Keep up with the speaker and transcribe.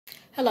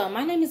Hello,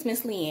 my name is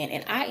Miss LeAnn,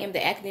 and I am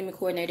the Academic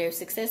Coordinator of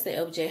Success at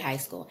LBJ High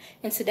School.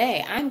 And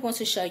today, I'm going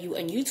to show you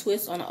a new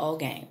twist on an old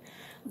game.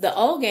 The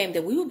old game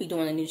that we will be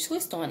doing a new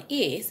twist on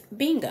is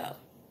bingo.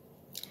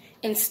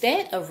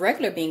 Instead of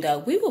regular bingo,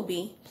 we will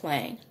be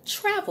playing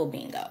travel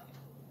bingo.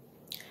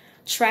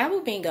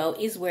 Travel bingo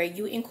is where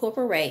you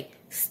incorporate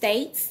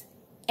states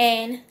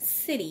and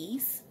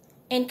cities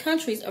and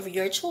countries of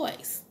your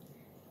choice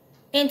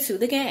into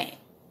the game.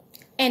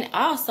 And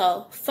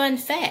also, fun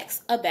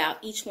facts about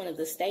each one of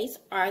the states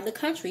or the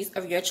countries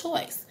of your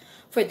choice.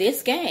 For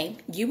this game,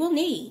 you will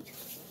need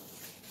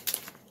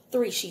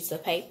 3 sheets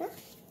of paper,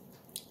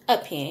 a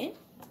pen,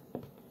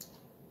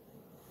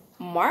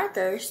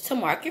 markers to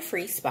mark your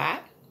free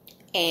spot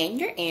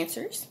and your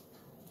answers,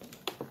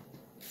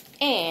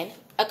 and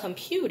a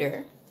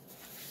computer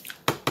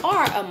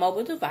or a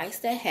mobile device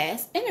that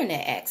has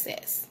internet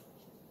access.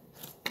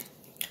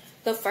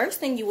 The first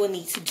thing you will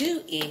need to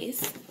do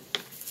is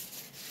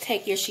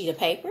take your sheet of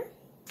paper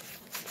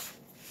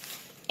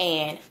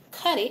and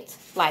cut it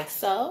like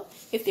so.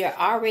 If they're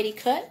already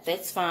cut,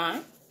 that's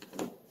fine.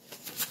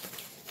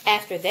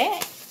 After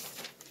that,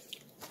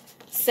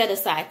 set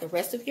aside the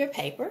rest of your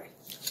paper.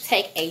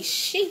 Take a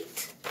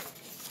sheet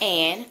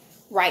and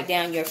write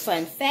down your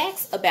fun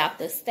facts about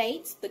the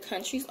states, the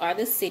countries, or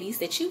the cities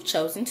that you've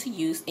chosen to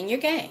use in your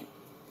game.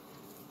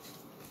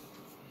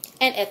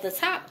 And at the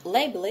top,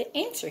 label it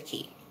Enter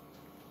Key.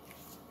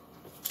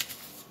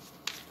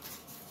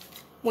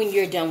 When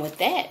you're done with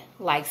that,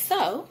 like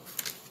so,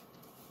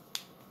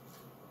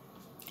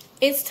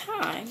 it's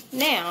time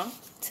now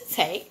to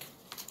take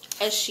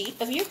a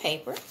sheet of your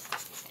paper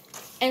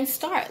and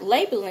start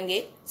labeling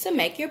it to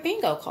make your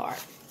bingo card.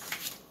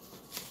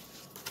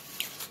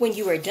 When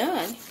you are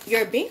done,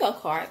 your bingo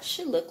card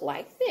should look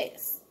like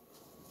this.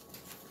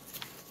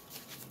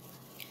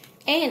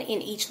 And in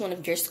each one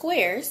of your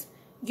squares,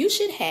 you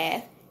should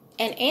have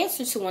an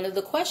answer to one of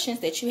the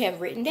questions that you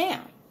have written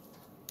down.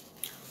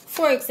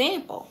 For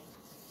example,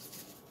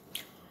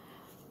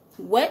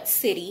 what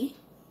city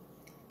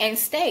and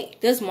state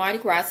does Mardi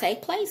Gras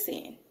take place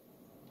in?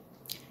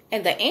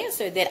 And the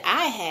answer that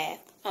I have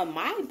on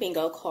my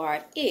bingo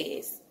card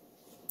is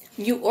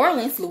New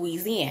Orleans,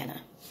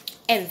 Louisiana.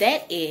 And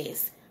that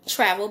is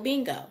travel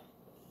bingo.